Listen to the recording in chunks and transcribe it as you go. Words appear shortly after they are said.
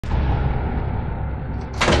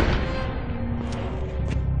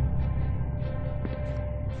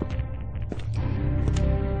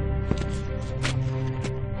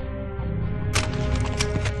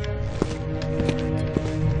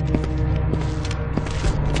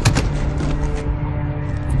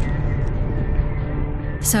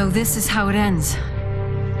So this is how it ends.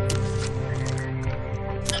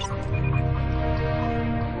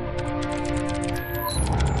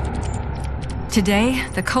 Today,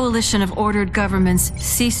 the coalition of ordered governments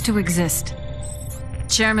ceased to exist.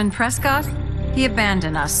 Chairman Prescott, he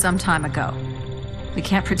abandoned us some time ago. We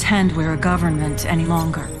can't pretend we're a government any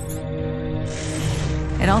longer.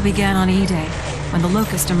 It all began on E-Day, when the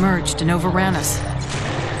Locust emerged and overran us.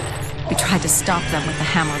 We tried to stop them with the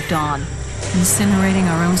Hammer of Dawn, incinerating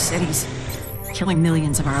our own cities, killing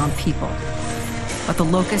millions of our own people. But the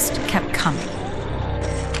Locust kept coming.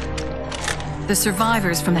 The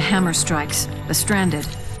survivors from the Hammer strikes, the stranded,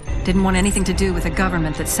 didn't want anything to do with a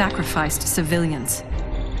government that sacrificed civilians.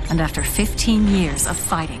 And after 15 years of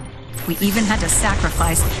fighting, we even had to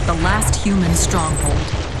sacrifice the last human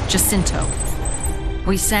stronghold, Jacinto.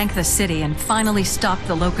 We sank the city and finally stopped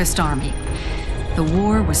the Locust army. The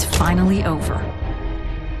war was finally over.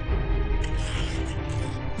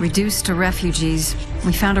 Reduced to refugees,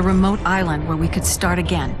 we found a remote island where we could start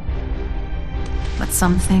again. But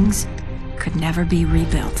some things could never be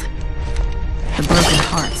rebuilt. The broken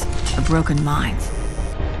hearts, the broken minds.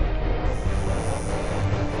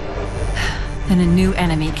 Then a new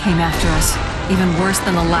enemy came after us, even worse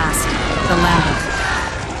than the last, the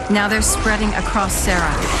Lambent. Now they're spreading across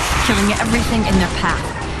Serra, killing everything in their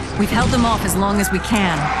path. We've held them off as long as we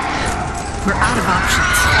can. We're out of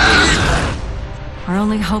options. Our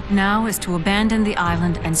only hope now is to abandon the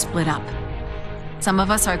island and split up. Some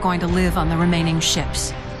of us are going to live on the remaining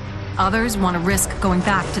ships. Others want to risk going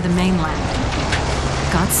back to the mainland.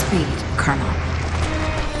 Godspeed, Colonel.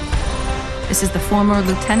 This is the former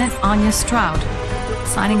Lieutenant Anya Stroud,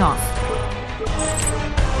 signing off.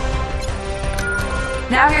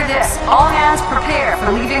 Now hear this. All hands prepare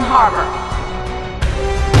for leaving harbor.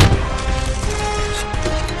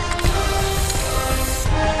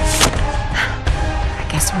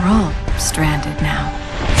 I guess we're all stranded now.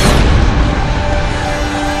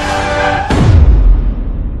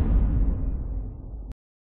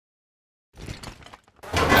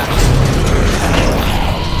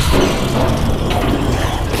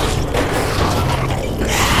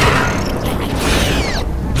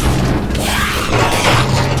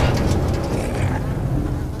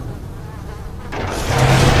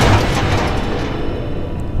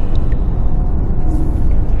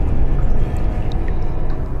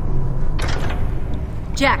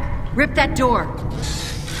 Jack, rip that door!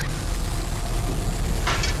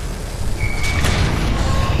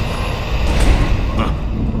 Huh.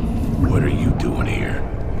 What are you doing here?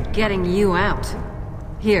 Getting you out.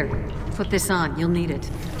 Here, put this on. You'll need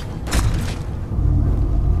it.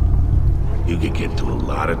 You could get into a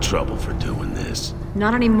lot of trouble for doing this.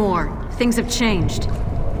 Not anymore. Things have changed.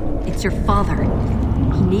 It's your father.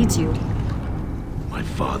 He needs you. My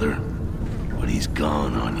father? But he's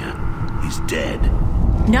gone, Anya. He's dead.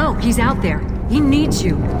 No, he's out there. He needs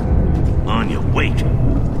you. Anya, wait.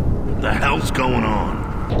 What the hell's going on?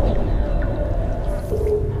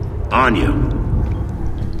 Anya.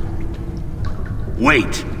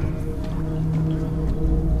 Wait.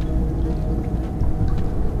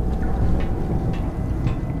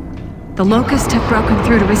 The Locust have broken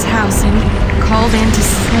through to his house and called in to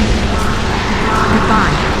say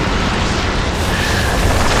goodbye.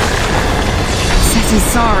 Says he's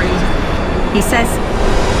sorry. He says...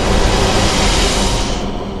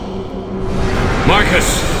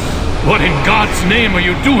 Marcus, what in God's name are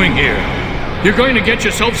you doing here? You're going to get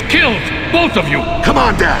yourselves killed, both of you! Come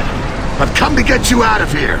on, Dad! I've come to get you out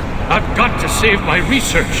of here! I've got to save my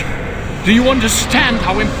research. Do you understand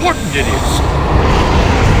how important it is?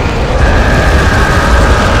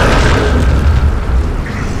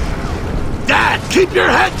 Dad, keep your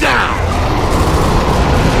head down!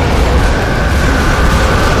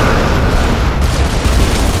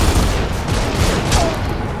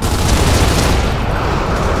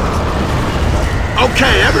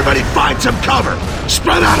 Okay, everybody find some cover!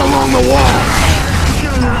 Spread out along the wall!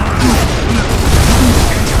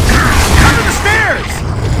 Under the stairs!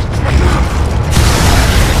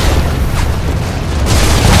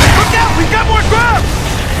 Look out! We've got more grub!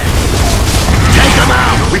 Take them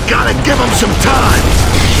out! We gotta give them some time!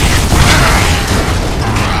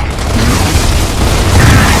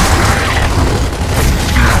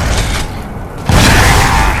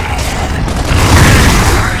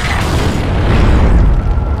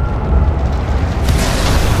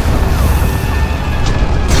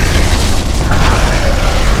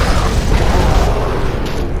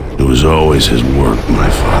 It was always his work my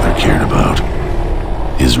father cared about.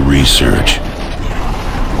 His research.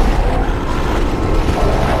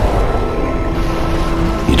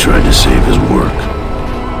 He tried to save his work,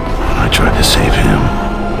 and I tried to save him.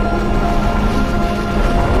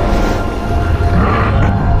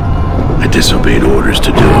 disobeyed orders to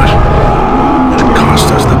do it. And it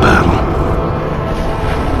cost us the battle.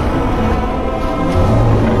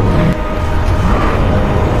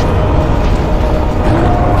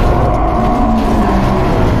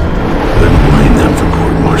 Couldn't blame them for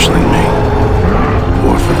court-martialing me.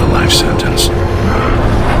 Or for the life sentence.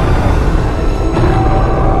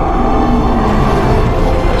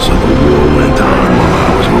 So the war went on while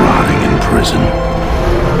I was rotting in prison.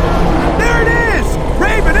 There it is!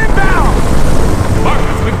 Raven inbound!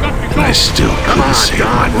 Marcus, we've got to go! I still couldn't save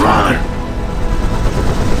my father.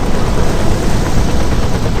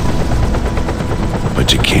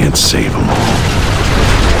 But you can't save them all.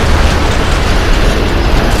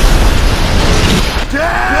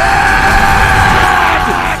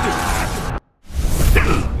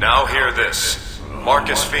 Now hear this.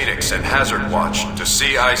 Marcus Phoenix and Hazard Watch to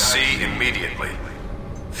CIC immediately.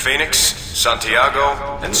 Phoenix,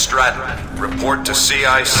 Santiago, and Stratton, report to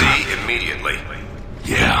CIC immediately.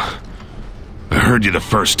 Yeah. I heard you the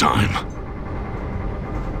first time.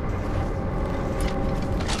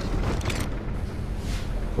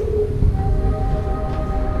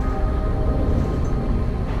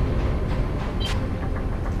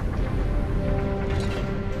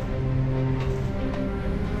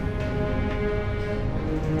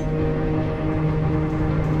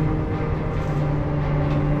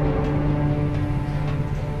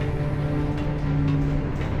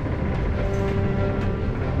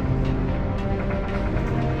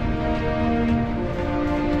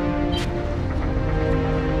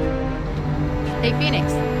 Hey,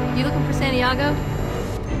 Phoenix, you looking for Santiago?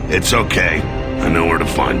 It's okay. I know where to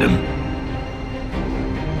find him.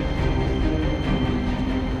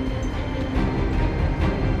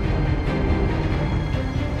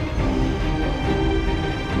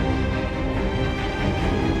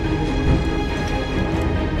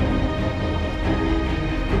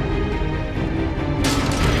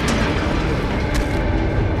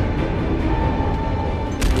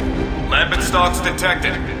 Lambent stocks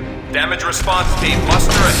detected. Damage response team,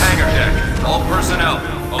 muster at hangar deck. All personnel.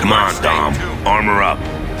 Come on, Stay Dom. tuned. Armor up.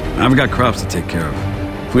 I've got crops to take care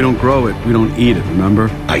of. If we don't grow it, we don't eat it, remember?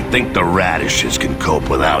 I think the radishes can cope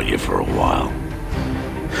without you for a while.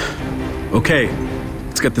 Okay,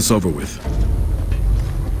 let's get this over with.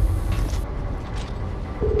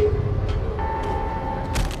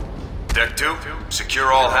 Deck 2,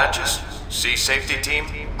 secure all hatches. Sea safety team,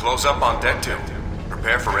 close up on Deck 2.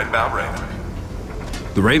 Prepare for inbound Raven.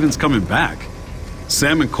 The Raven's coming back.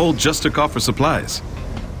 Sam and Cole just took off for supplies.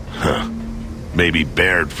 Huh. Maybe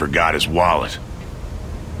Baird forgot his wallet.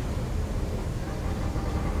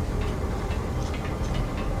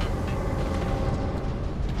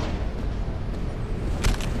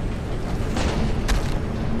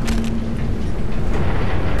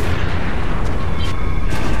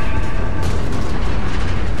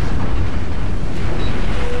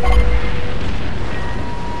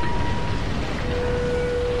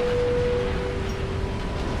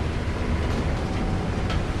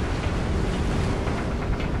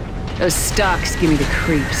 Those stocks give me the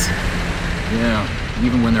creeps. Yeah,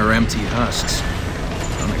 even when they're empty husks.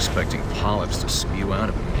 I'm expecting polyps to spew out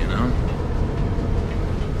of them, you know?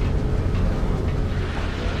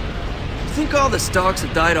 You think all the stalks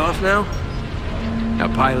have died off now? A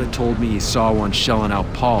pilot told me he saw one shelling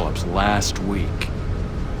out polyps last week.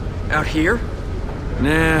 Out here?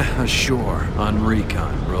 Nah, ashore, on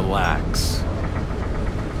recon. Relax.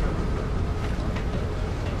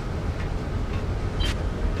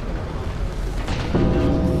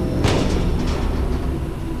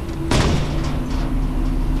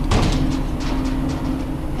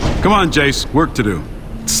 Come on, Jace, work to do.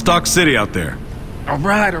 It's Stock City out there. All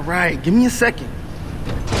right. Give me a second.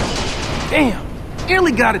 Damn,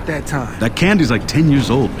 nearly got it that time. That candy's like 10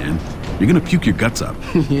 years old, man. You're gonna puke your guts up.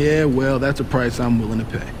 Yeah, well, that's a price I'm willing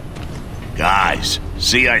to pay. Guys,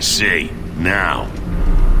 CIC, now.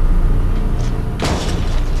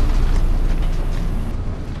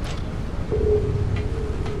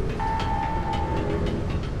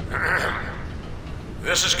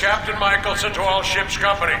 This is Captain Michelson to all ship's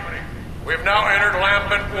company. We've now entered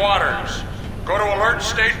Lambent waters. Go to Alert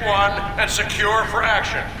State 1 and secure for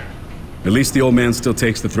action. At least the old man still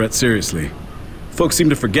takes the threat seriously. Folks seem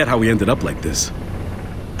to forget how we ended up like this.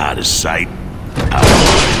 Out of sight, out of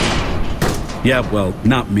mind. Yeah, well,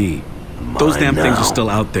 not me. Those damn things now. are still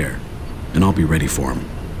out there. And I'll be ready for them.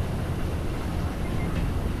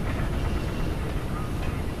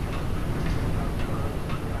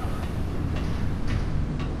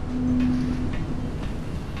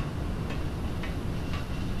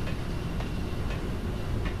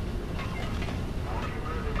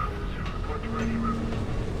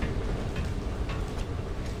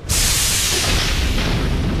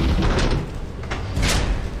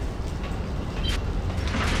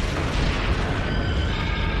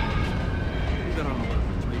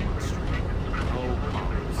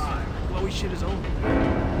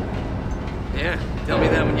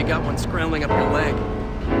 you got one scrambling up your leg.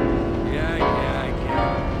 Yeah, I get it.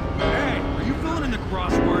 Hey, are you filling in the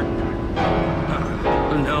crossword?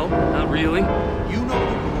 No, not really. You know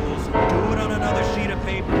the rules. Do it on another sheet of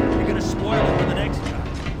paper. You're gonna spoil it for the next guy.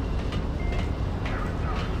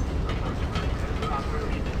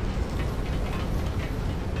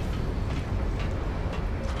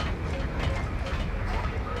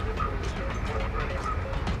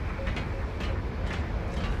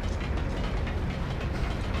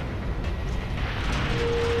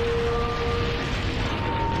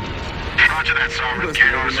 Roger that, Sovereign.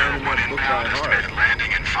 KR-01 inbound. Estimated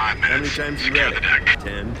landing in 5 minutes. How many times you Secure read the it? deck.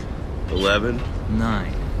 10? 11?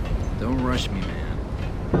 9. Don't rush me, man.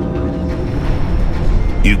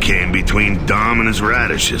 You came between Dom and his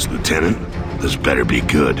radishes, Lieutenant. This better be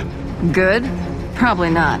good. Good? Probably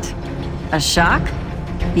not. A shock?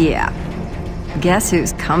 Yeah. Guess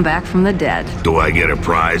who's come back from the dead? Do I get a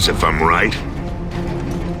prize if I'm right?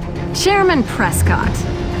 Chairman Prescott.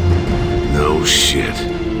 No shit.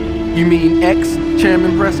 You mean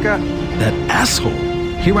ex-Chairman Prescott? That asshole.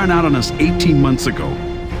 He ran out on us 18 months ago.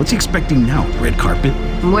 What's he expecting now, red carpet?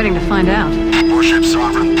 I'm waiting to find out. Warship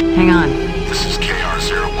Sovereign. Hang on. This is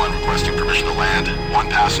KR-01 requesting permission to land. 1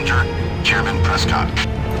 passenger, Chairman Prescott.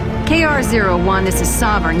 KR-01, this is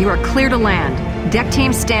Sovereign. You are clear to land. Deck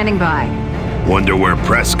team standing by. Wonder where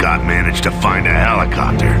Prescott managed to find a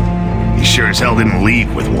helicopter. He sure as hell didn't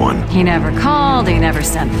leave with one. He never called, he never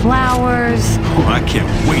sent flowers. Oh, I can't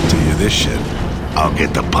wait to hear this shit. I'll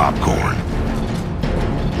get the popcorn.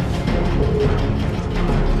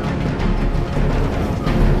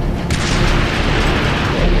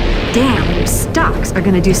 Damn, those stocks are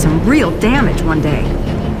gonna do some real damage one day.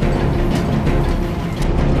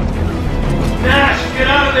 Nash, get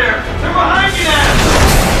out of there! They're behind you, Nash!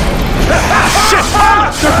 Shit!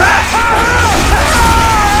 They're back!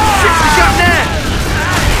 Shit, we got Nash!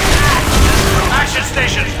 Action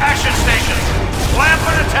stations! Action stations!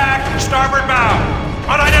 Lampert attack, starboard bow.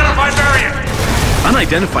 Unidentified variant.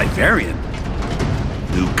 Unidentified variant?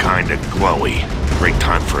 New kind of glowy. Great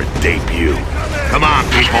time for a debut. Come on,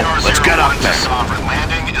 people. Let's get up there. Sovereign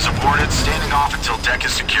landing is aborted. Standing off until deck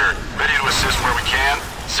is secured. Ready to assist where we can.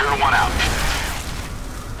 01 out.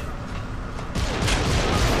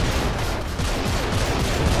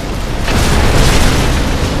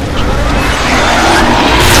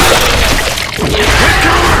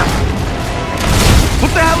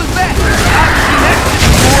 What the hell is that? I've seen that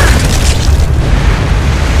before.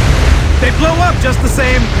 They blow up just the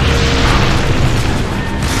same.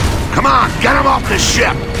 Come on, get him off the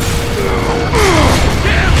ship!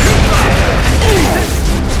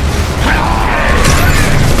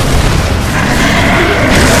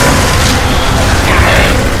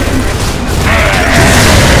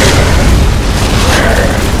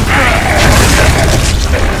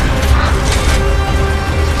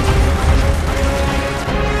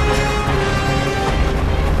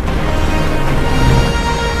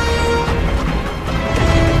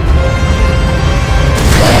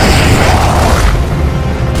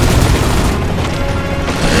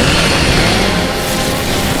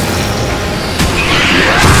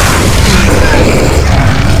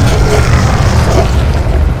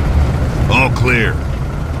 Clear.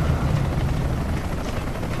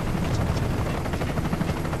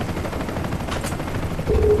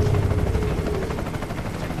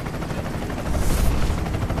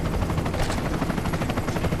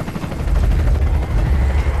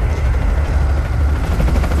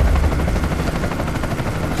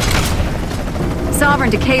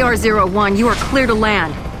 Sovereign to KR-01, you are clear to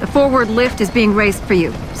land. The forward lift is being raised for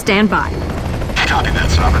you. Stand by. Copy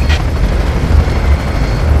that, Sovereign.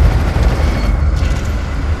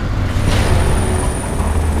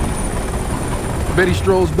 Bet he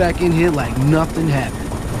strolls back in here like nothing happened.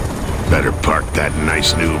 Better park that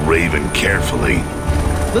nice new Raven carefully.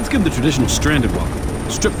 Let's give him the traditional stranded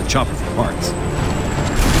welcome. Strip the chopper for parts.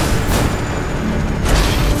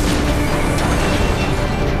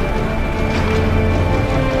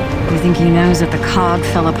 You think he knows that the cog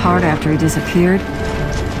fell apart after he disappeared?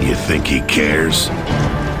 You think he cares?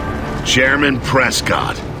 Chairman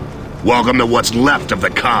Prescott, welcome to what's left of the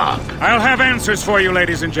cog. I'll have answers for you,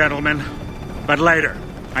 ladies and gentlemen. But later.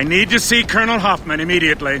 I need to see Colonel Hoffman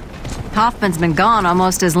immediately. Hoffman's been gone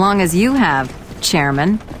almost as long as you have,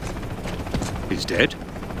 Chairman. He's dead?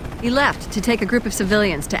 He left to take a group of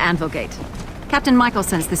civilians to Anvilgate. Captain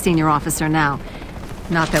Michelson's the senior officer now.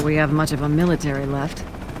 Not that we have much of a military left.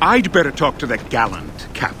 I'd better talk to the gallant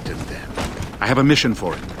captain then. I have a mission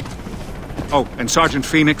for him. Oh, and Sergeant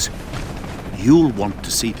Phoenix, you'll want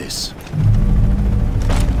to see this.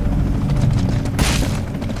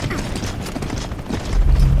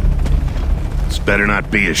 better not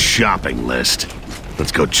be a shopping list.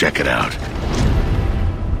 Let's go check it out.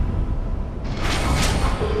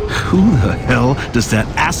 Who the hell does that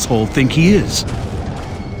asshole think he is?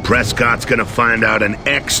 Prescott's gonna find out an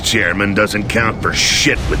ex-chairman doesn't count for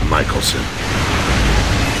shit with Michelson.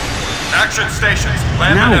 Action stations.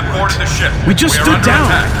 Landman have boarded the ship. We just are stood under down.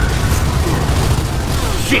 attack.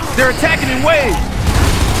 Shit, they're attacking in waves!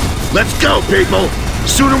 Let's go, people!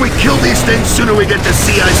 Sooner we kill these things, sooner we get to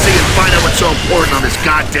CIC and find out what's so important on this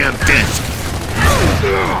goddamn disc.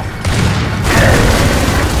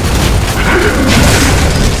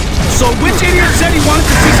 So which idiot said he wanted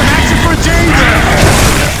to see some action for a change?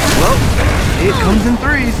 Well, it comes in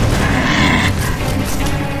threes.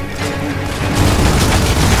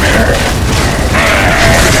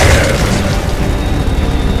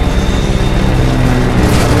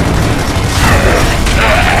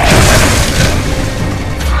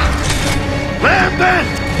 Lambent!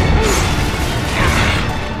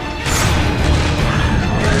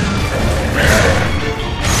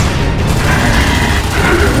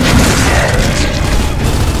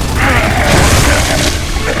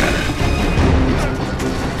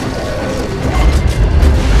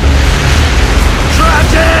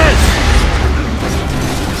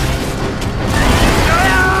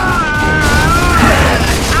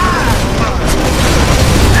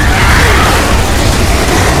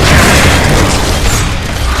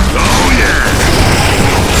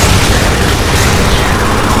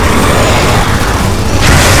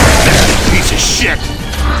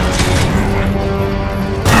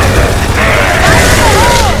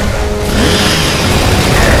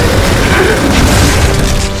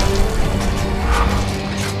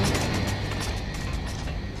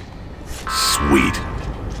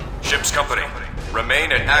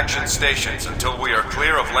 Stations until we are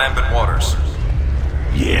clear of Lambent waters.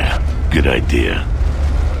 Yeah, good idea.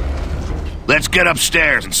 Let's get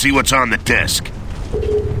upstairs and see what's on the disc.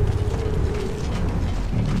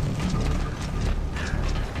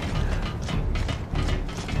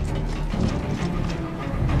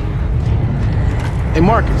 Hey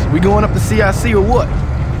Marcus, we going up to CIC or what?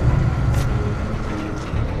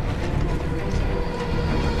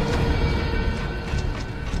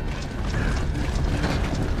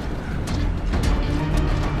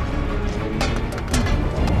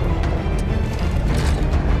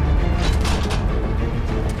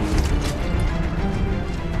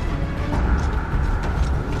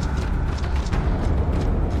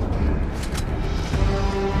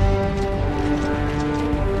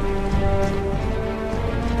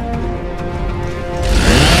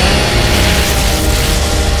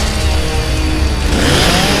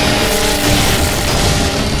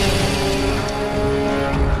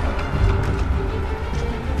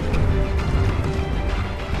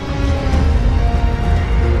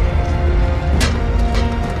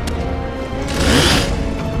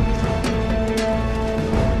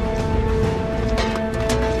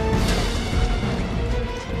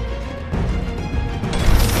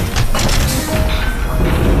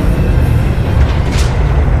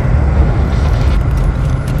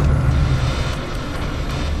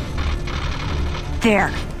 There.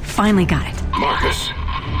 Finally got it. Marcus,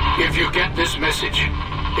 if you get this message,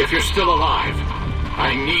 if you're still alive,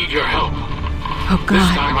 I need your help. Oh, God.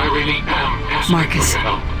 This time I really am asking Marcus. for your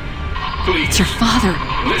help. Please. It's your father.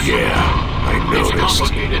 Listen. Yeah, I It's noticed.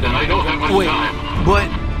 complicated and I don't have much time. But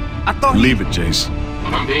I thought Leave it, Jace.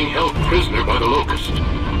 I'm being held prisoner by the Locust.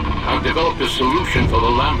 I've developed a solution for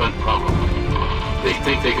the Lambent problem. They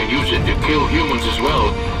think they can use it to kill humans as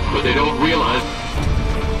well, but they don't realize...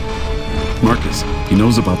 Marcus, he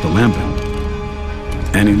knows about the Lambent.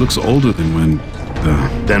 And he looks older than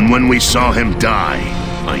when we saw him die.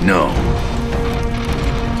 I know.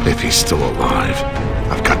 If he's still alive,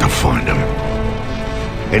 I've got to find him.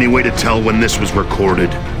 Any way to tell when this was recorded?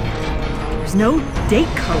 There's no date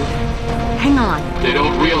code. Hang on. They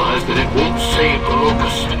don't realize that it won't save the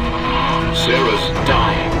Locust. Sarah's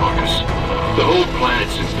dying, Marcus. The whole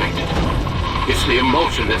planet's infected. It's the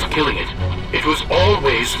emotion that's killing it. It was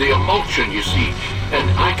always the emotion, you see, and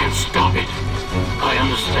I can stop it. I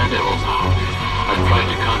understand it all now. I've tried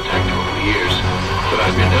to contact her over the years, but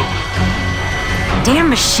I've been ill. Damn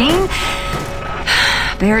machine!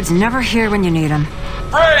 Baird's never here when you need him.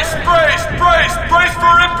 Brace! Brace! Brace! Brace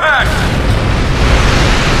for impact!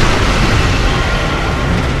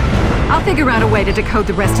 I'll figure out a way to decode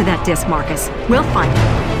the rest of that disc, Marcus. We'll find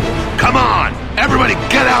it. Come on! Everybody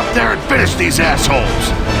get out there and finish these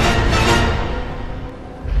assholes!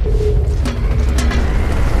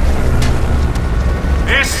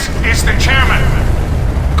 This is the chairman.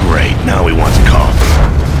 Great, now he wants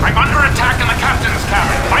coffee. I'm under attack in the captain's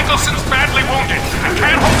cabin. Michelson's badly wounded. I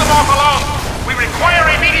can't hold them off alone. We require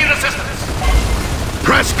immediate assistance.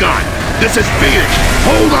 Prescott, this is Phoenix.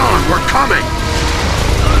 Hold on, we're coming.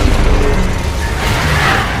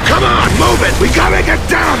 Come on, move it. We gotta get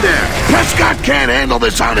down there. Prescott can't handle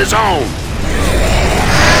this on his own.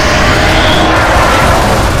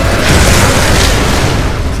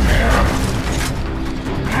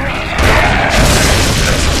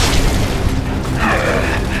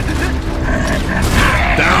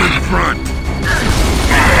 Down in front.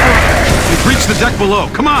 We've reached the deck below.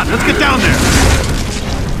 Come on, let's get down there.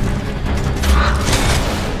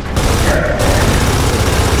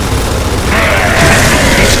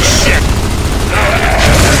 Piece of shit.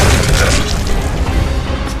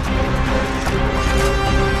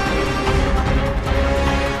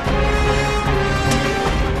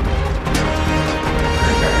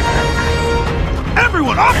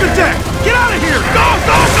 Everyone, off the deck! Get out of here! Go,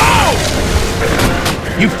 go, go!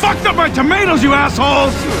 You fucked up my tomatoes, you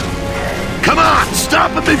assholes! Come on,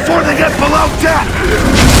 stop it before they get below deck!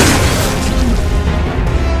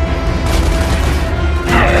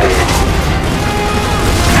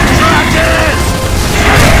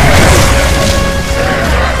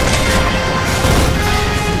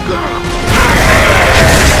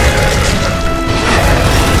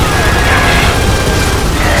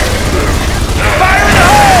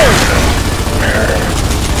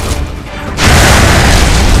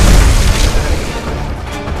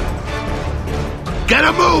 Get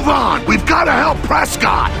a move on! We've got to help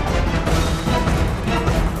Prescott!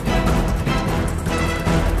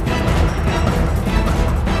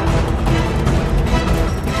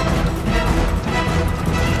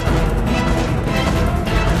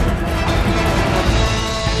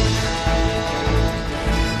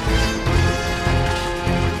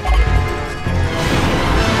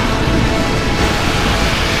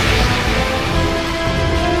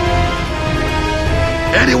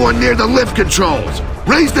 Anyone near the lift controls?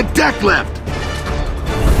 Raise the deck lift!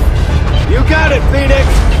 You got it, Phoenix!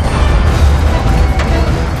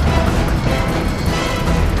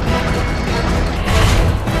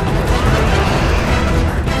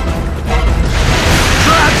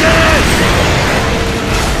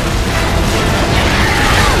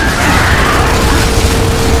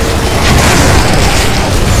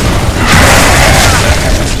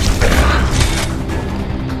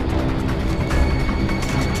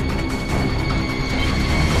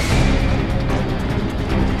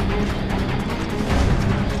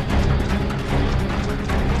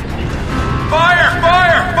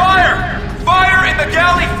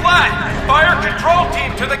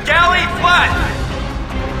 To the galley flat!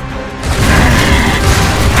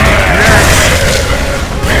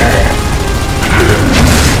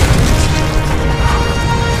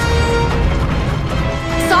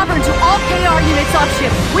 Sovereign to all KR units off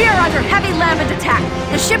ship. We are under heavy lambent attack.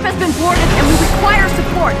 The ship has been boarded and we require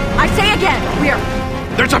support. I say again, we are...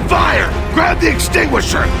 There's a fire! Grab the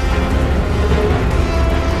extinguisher!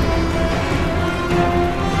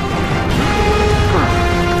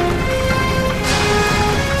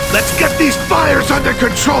 Let's get these fires under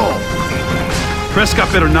control!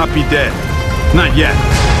 Prescott better not be dead. Not yet.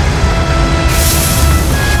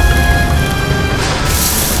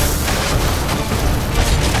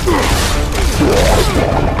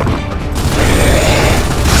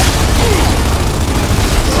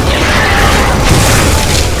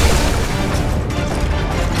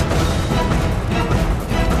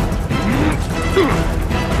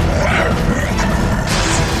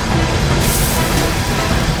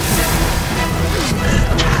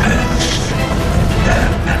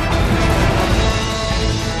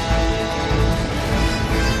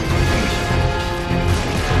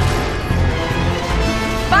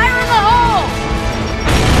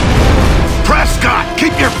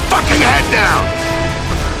 Keep your fucking head down!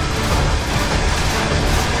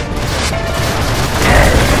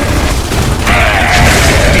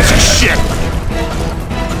 Piece of shit!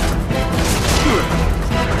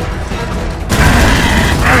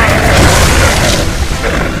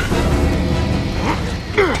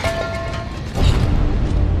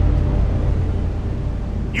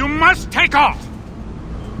 You must take off!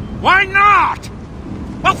 Why not?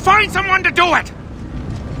 We'll find someone to do it!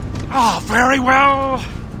 Oh, very well.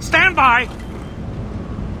 Stand by.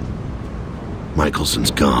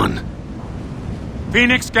 Michelson's gone.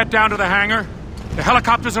 Phoenix, get down to the hangar. The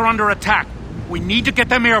helicopters are under attack. We need to get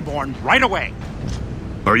them airborne right away.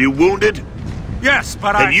 Are you wounded? Yes,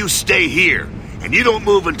 but Then you stay here, and you don't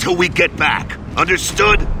move until we get back.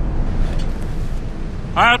 Understood?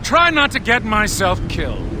 I'll try not to get myself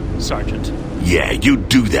killed, Sergeant. Yeah, you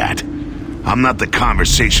do that. I'm not the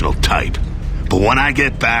conversational type. But when I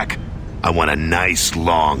get back, I want a nice,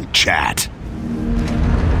 long chat.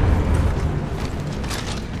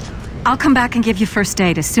 I'll come back and give you first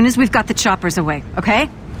aid as soon as we've got the choppers away, okay?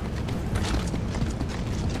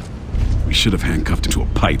 We should have handcuffed him to a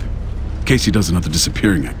pipe, in case he does another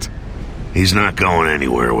disappearing act. He's not going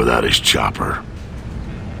anywhere without his chopper.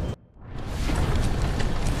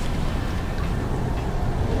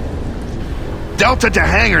 Delta to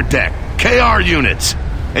hangar deck. KR units.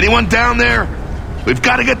 Anyone down there? We've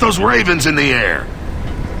got to get those Ravens in the air.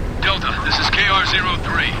 Delta, this is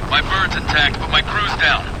KR-03. My bird's intact, but my crew's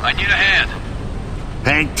down. I need a hand.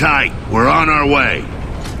 Hang tight. We're on our way.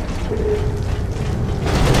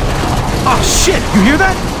 Oh shit, you hear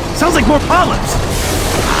that? Sounds like more polyps.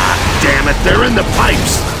 Ah, damn it, they're in the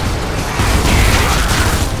pipes.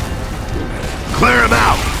 Clear them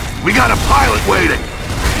out. We got a pilot waiting.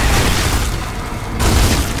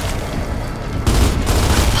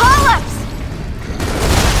 Polyps!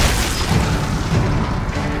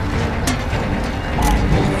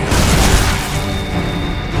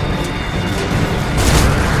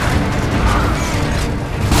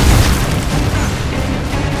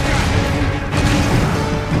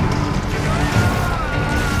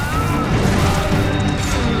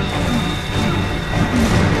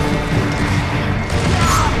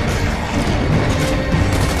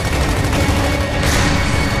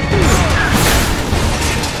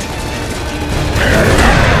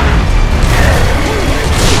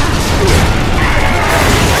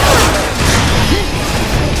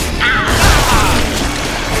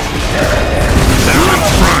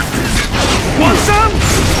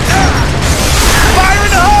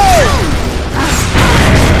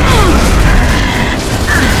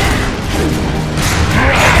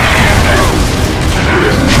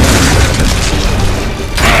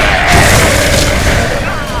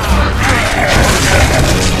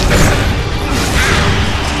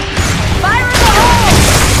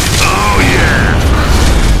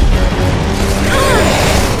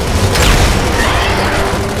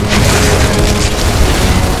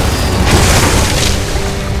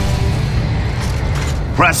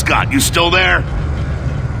 Prescott, you still there?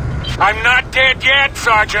 I'm not dead yet,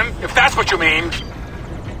 Sergeant, if that's what you mean.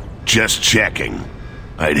 Just checking.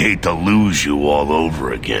 I'd hate to lose you all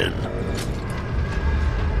over again.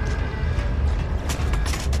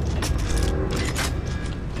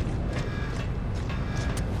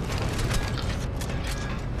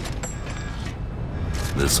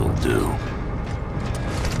 This'll do.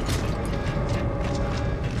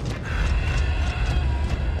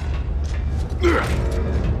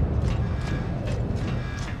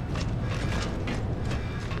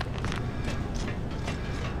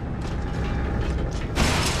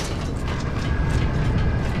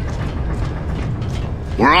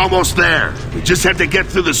 We're almost there. We just have to get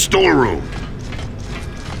through the storeroom.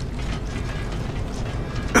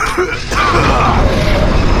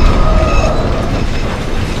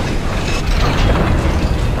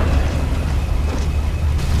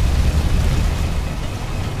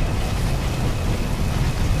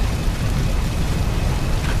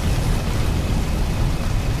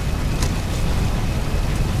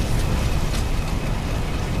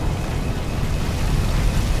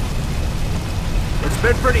 It's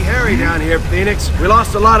been pretty hairy down here, Phoenix. We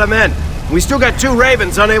lost a lot of men. We still got 2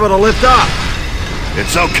 Ravens unable to lift off.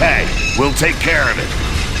 It's okay. We'll take care of it.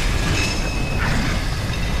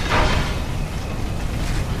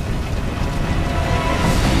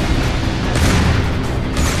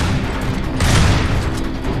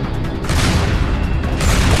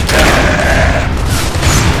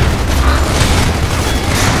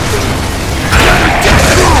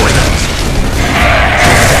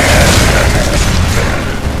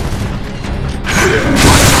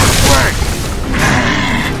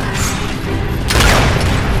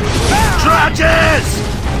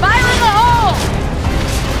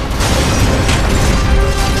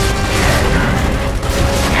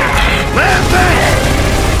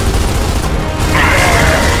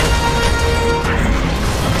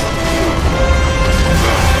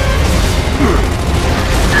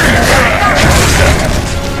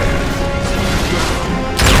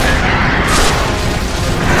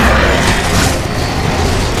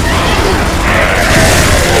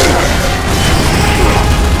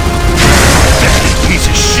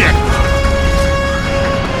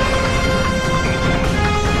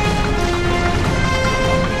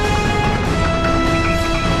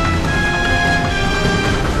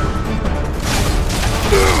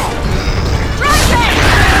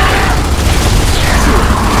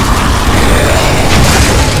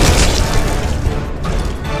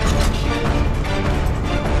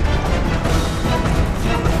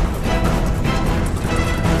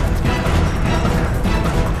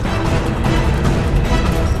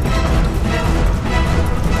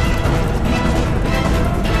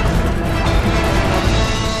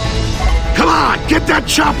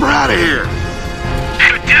 chopper out of here!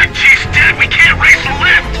 Deck Chief's dead. We can't race the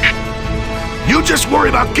lift. You just worry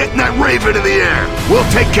about getting that Raven in the air. We'll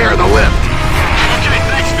take care of the lift. Okay,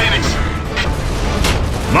 thanks, Phoenix.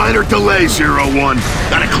 Minor delay, 01.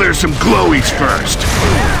 Gotta clear some glowies first.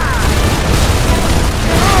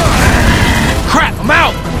 Crap, I'm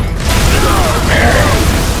out!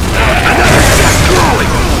 Another set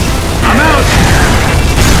glowing! I'm out!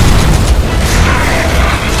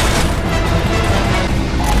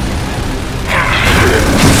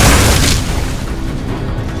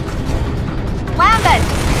 Lambent!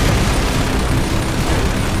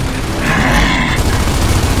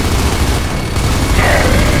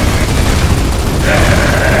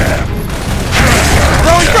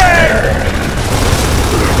 Throwing frag!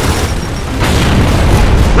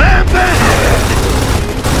 Lambent!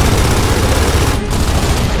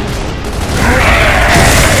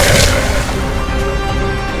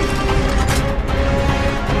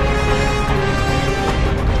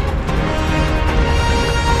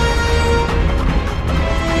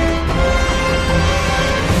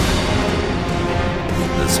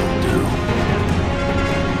 This'll do.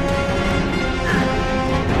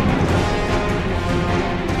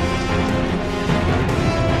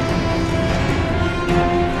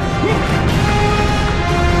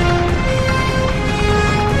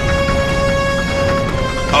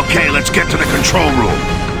 Okay, let's get to the control room.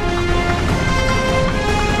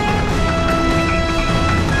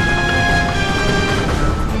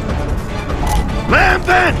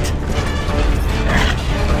 Lambent!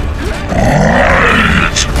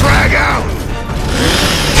 Let's frag out!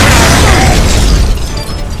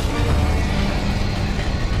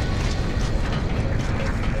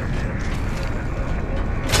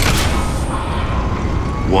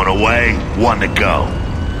 One away, one to go.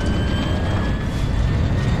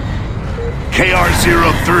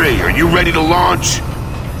 KR-03, are you ready to launch?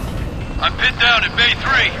 I'm pinned down at Bay 3.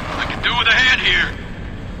 I can do with a hand here.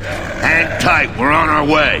 Hang tight, we're on our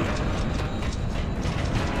way.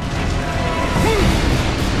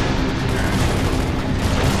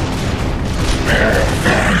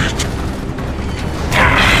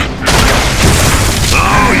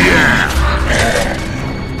 Oh yeah!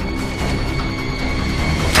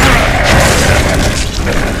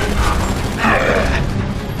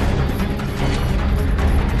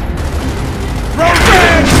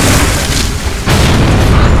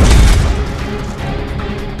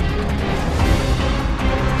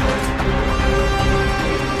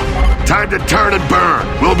 Time to turn and burn.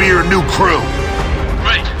 We'll be your new crew.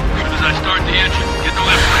 Great. As soon as I start the engine, get the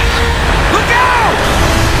lift race. Look out!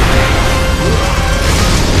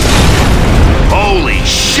 Holy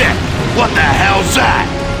shit! What the hell's that?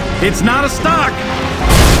 It's not a stock!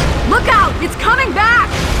 Look out! It's coming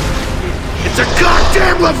back! It's a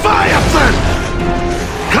goddamn Leviathan!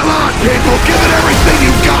 Come on, people, give it everything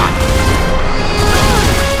you've got!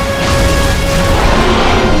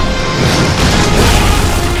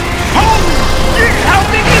 How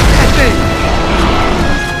big is that thing?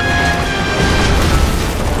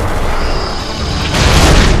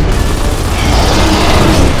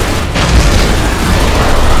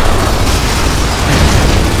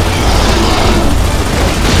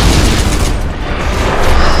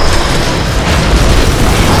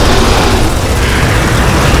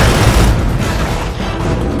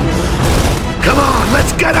 Come on,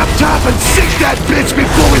 let's get up top and sink that bitch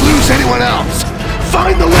before we lose anyone else!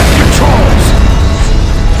 Find the lift controls!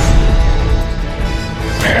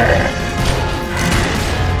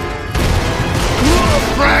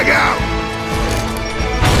 Frag out!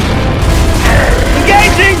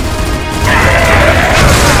 Engaging!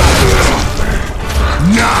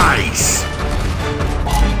 Nice!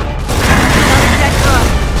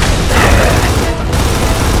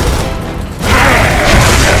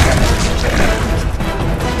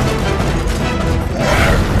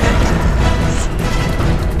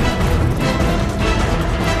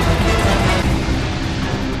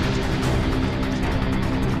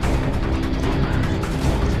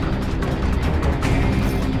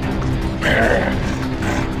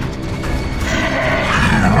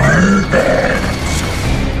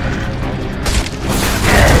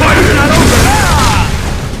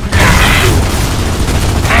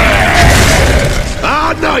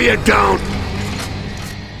 No, you don't!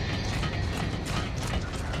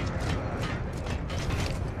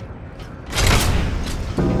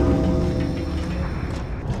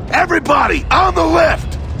 Everybody, on the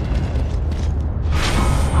lift!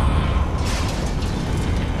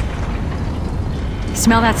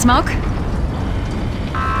 Smell that smoke?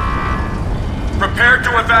 Prepare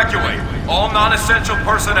to evacuate. All non-essential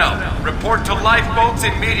personnel, report to lifeboats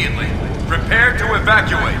immediately. Prepare to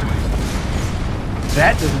evacuate.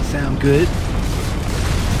 That doesn't sound good.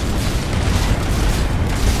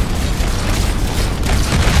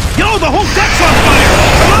 Yo, the whole deck's on fire!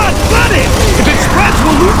 Come on, flood it! If it spreads,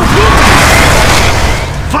 we'll lose the fuel!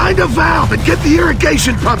 Find a valve and get the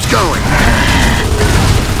irrigation pumps going!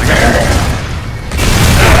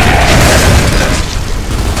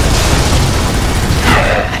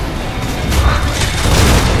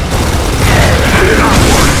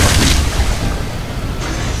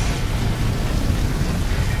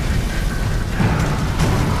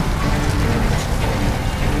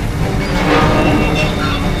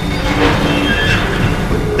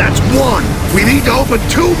 That's one! We need to open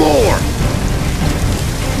two more!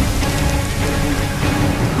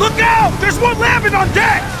 Look out! There's one landing on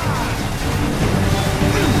deck!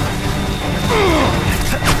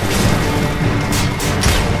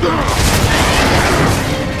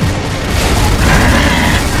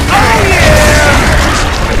 Oh yeah!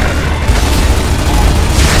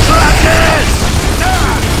 Fuck this!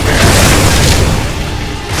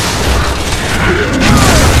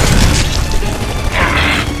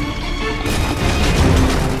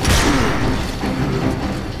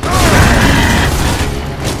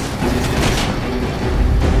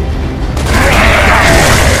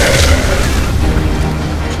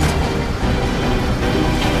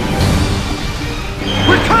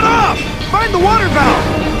 Find the water valve!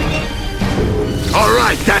 All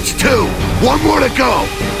right, that's two. One more to go.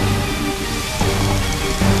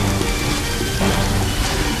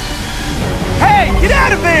 Hey, get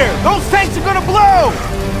out of there! Those tanks are gonna blow!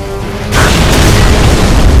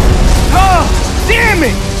 Oh, damn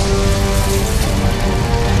it!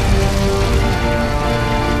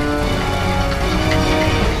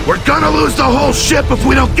 We're gonna lose the whole ship if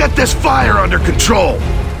we don't get this fire under control.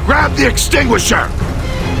 Grab the extinguisher.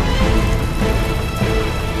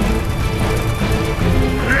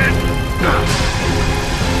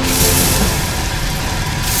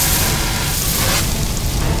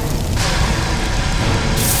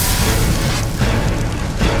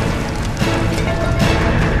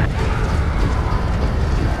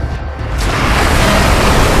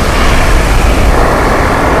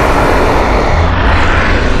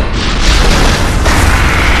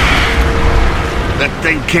 That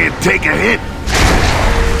thing can't take a hit.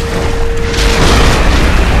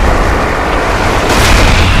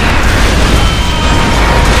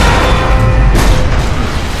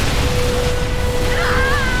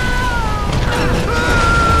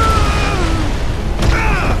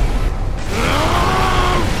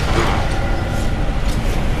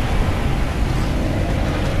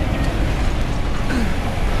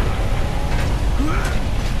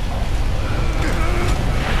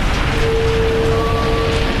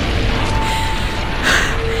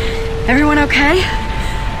 Everyone okay?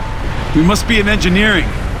 We must be in engineering.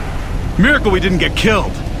 Miracle we didn't get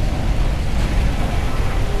killed.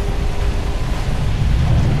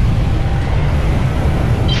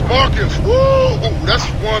 Marcus, woo! That's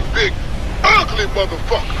one big, ugly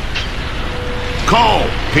motherfucker. Cole,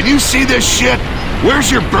 can you see this shit?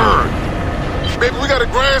 Where's your bird? Maybe we got a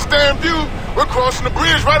grandstand view. We're crossing the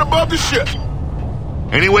bridge right above the ship.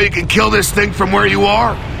 Any way you can kill this thing from where you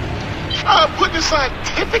are? Putting it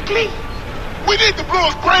scientifically, we need to blow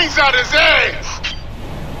his brains out of his ass.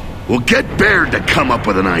 We'll get Baird to come up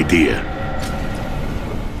with an idea.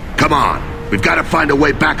 Come on, we've got to find a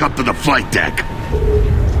way back up to the flight deck.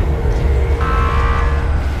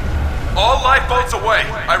 All lifeboats away.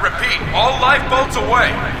 I repeat, all lifeboats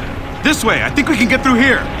away. This way, I think we can get through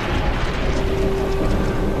here.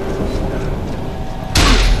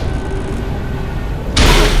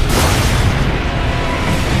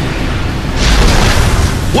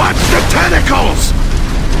 Watch the tentacles!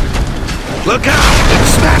 Look out!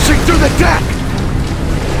 It's smashing through the deck!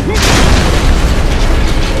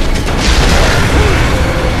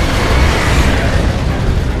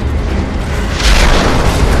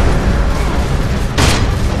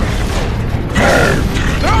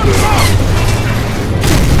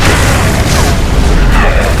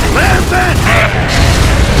 Land that!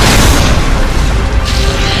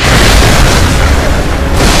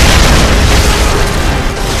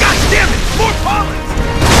 God damn it! More pilots!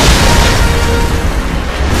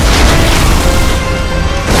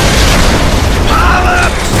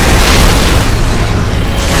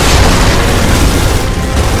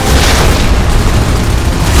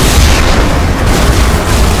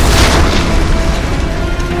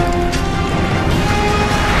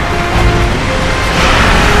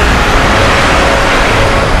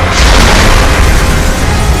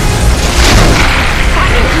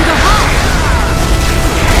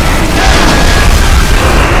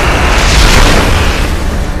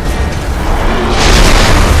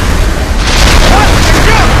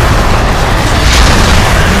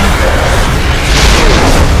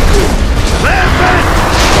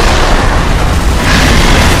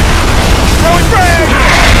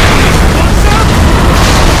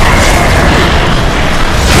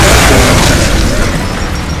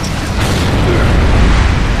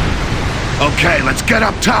 Okay, let's get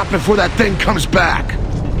up top before that thing comes back.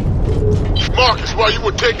 Marcus, while you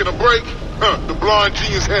were taking a break, the blonde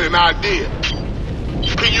genius had an idea.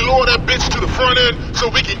 Can you lower that bitch to the front end so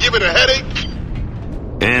we can give it a headache?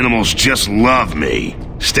 Animals just love me.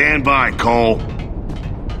 Stand by, Cole.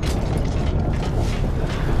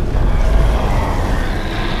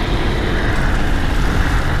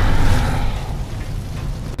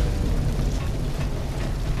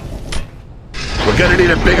 We're gonna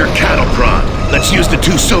need a bigger cattle prod. Let's use the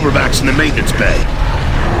 2 silverbacks in the maintenance bay.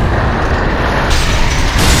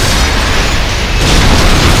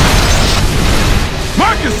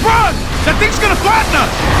 Marcus, run! That thing's gonna flatten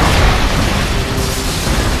us!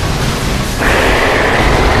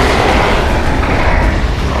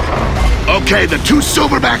 Okay, the 2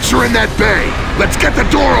 silverbacks are in that bay. Let's get the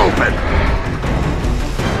door open.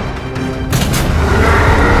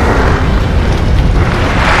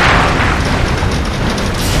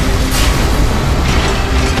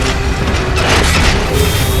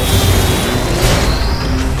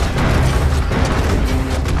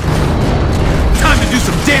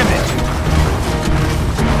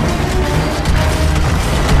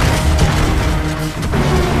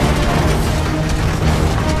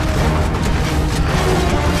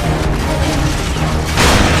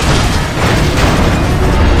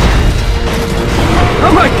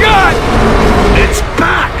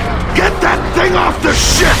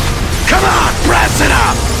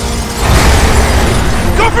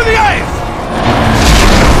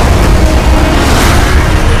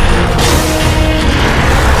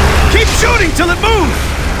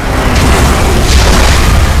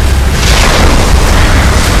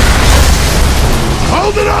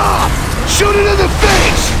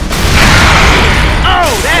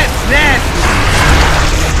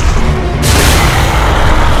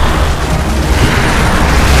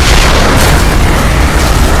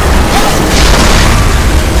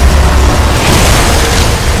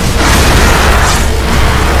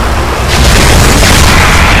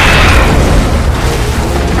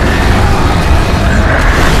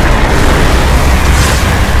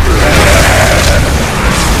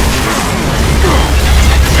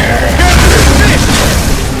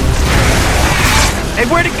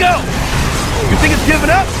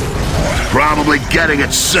 Probably getting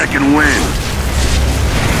its second wind.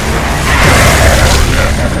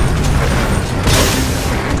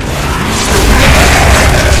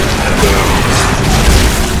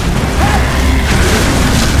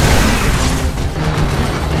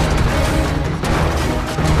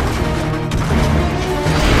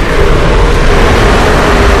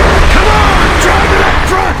 Come on! Drive it up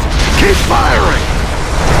front! Keep firing!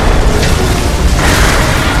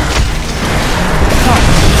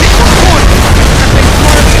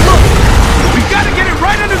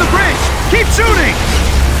 Keep shooting!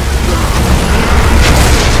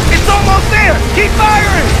 It's almost there! Keep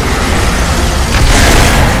firing!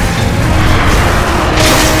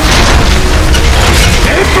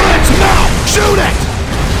 Aim for its mouth! Shoot it!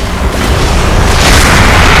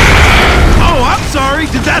 Oh, I'm sorry.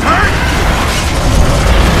 Did that hurt?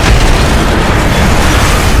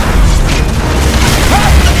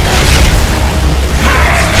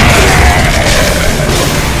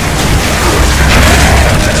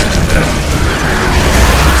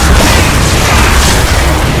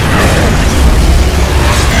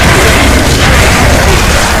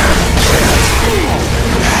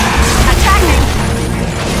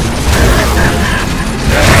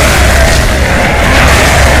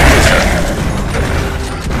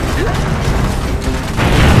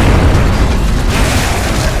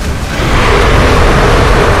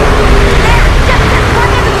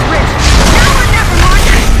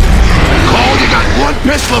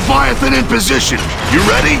 Leviathan in position. You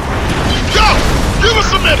ready? Go! Give us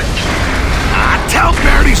a minute! Tell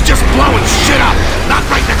Baird he's just blowing shit up, not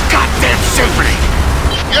writing a goddamn symphony.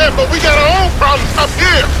 Yeah, but we got our own problems up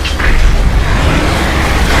here.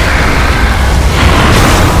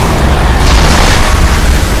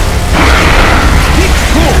 Keep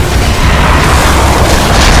cool.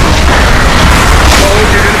 Oh,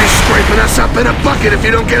 you're gonna be scraping us up in a bucket if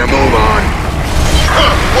you don't get a move on.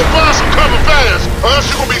 We'll find some cover fast, or else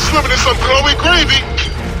you're gonna be swimming in some glowy gravy.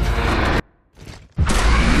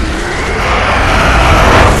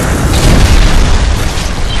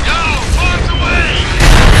 Yo, bombs away!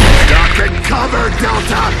 Duck and cover,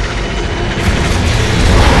 Delta!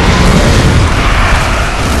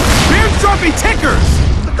 Beard's dropping tickers!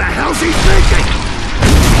 What the hell's he thinking?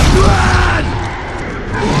 Run!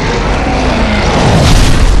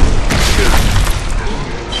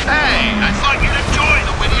 Hey, I thought you'd enjoy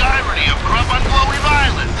the witty irony of Grub on Glowy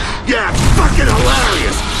Island. Yeah, fucking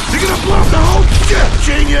hilarious! You're gonna blow the whole ship,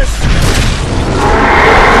 genius!